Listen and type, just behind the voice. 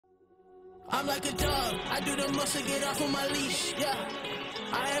I'm like a dog, I do the most to get off of my leash, yeah.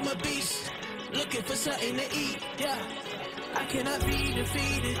 I am a beast, looking for something to eat, yeah. I cannot be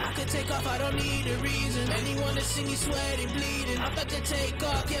defeated, I could take off, I don't need a reason. Anyone to see me sweating, bleeding, I'm about to take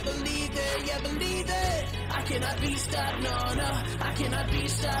off, yeah believe it, yeah believe it. I cannot be stopped, no, no. I cannot be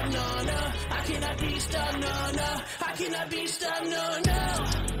stopped, no, no. I cannot be stopped, no, no. I cannot be stopped, no, no.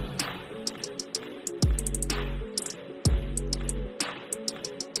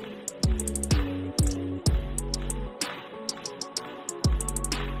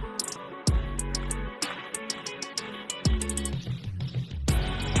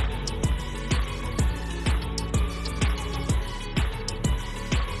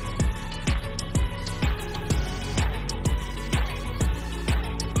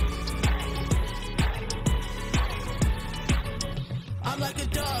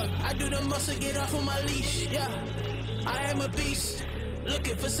 I do the most to get off of my leash, yeah. I am a beast,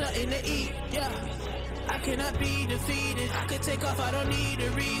 looking for something to eat, yeah. I cannot be defeated, I could take off, I don't need a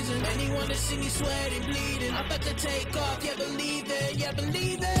reason. Anyone to see me sweating, bleeding, I'm about to take off, yeah believe it, yeah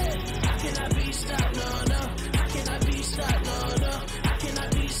believe it. I cannot be stopped, no, no. I cannot be stopped, no, no. I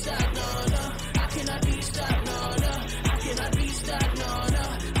cannot be stopped, no, no. I cannot be stopped, no, no. I cannot be stopped, no, no.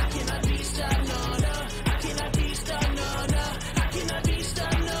 I cannot be stopped, no, no. I cannot be stopped, no, no. I cannot be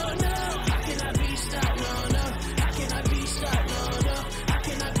stopped, no, no. I cannot be stopped, no, no. I cannot be stopped, no, no. I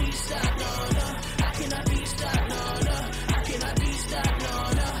cannot be stopped, no, no. I cannot be stopped, no, no. I cannot be stopped, no,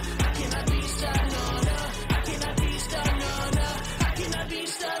 no. I cannot be stopped, no, no. I cannot be stopped, no, no. I cannot be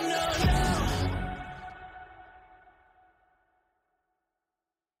stopped, no, no.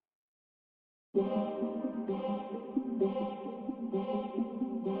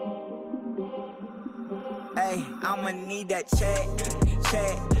 Hey, I'ma need that check.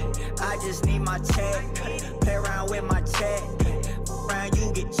 I just need my check. Play around with my check. Around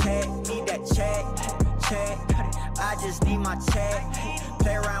you get check. Need that check. I just need my check.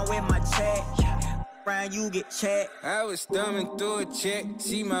 Play around with my check. Around you get check. I was thumbing through a check.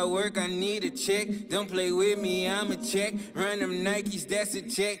 See my work, I need a check. Don't play with me, I'm a check. Run them Nikes, that's a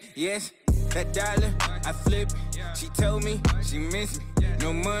check. Yes, that dollar, I flip it. She told me she miss me.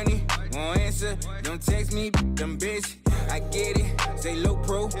 No money, won't answer. Don't text me, dumb bitch. I get it, say low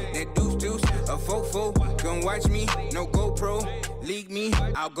pro. That deuce, a fofo. Gon' watch me, no GoPro. Leak me,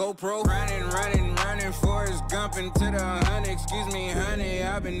 I'll go pro. Running, Forrest Gump into the 100. Excuse me, honey,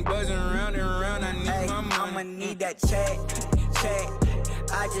 I've been buzzing round and round. I need my money. I'ma need that check.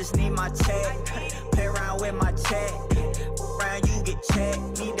 I just need my check. Play around with my check. Around you get check.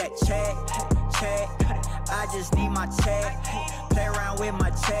 Need that check. I just need my check. Play around with my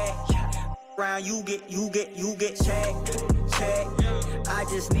check. Around you get check. I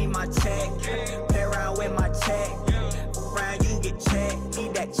just need my check. Play around with my check. Around you get check.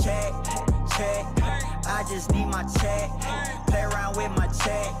 Need that check. I just need my check. Play around with my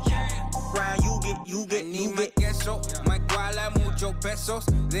check. Around you get queso, my guala, mucho pesos.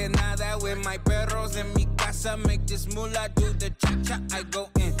 De nada with my perros en mi casa. Make this moolah do the cha-cha. I go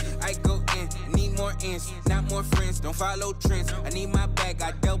in. Need more ends, not more friends. Don't follow trends. I need my bag,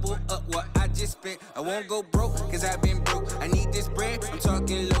 I double up what I just spent. I won't go broke, cause I've been broke. I need this bread, I'm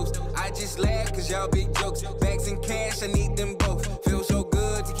talking lows. I just laugh, cause y'all big jokes. Bags and cash, I need them both. Feel so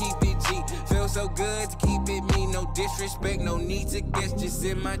good to keep it G. Feel so good to keep it me. No disrespect, no need to guess. Just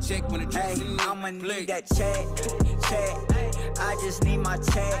send my check when the dress in the I'ma need that check. I just need my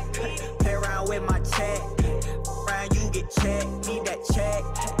check. Play around with my check. Around you get check. Need that check.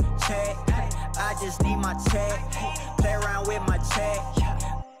 I just need my check. Play around with my check.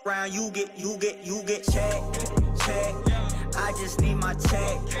 Around you get check. I just need my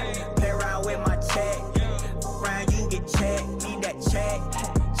check. Play around with my check. Around you get check. Need that check.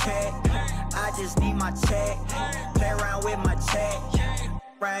 I just need my check. Play around with my check.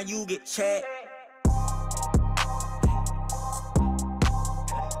 Around you get check.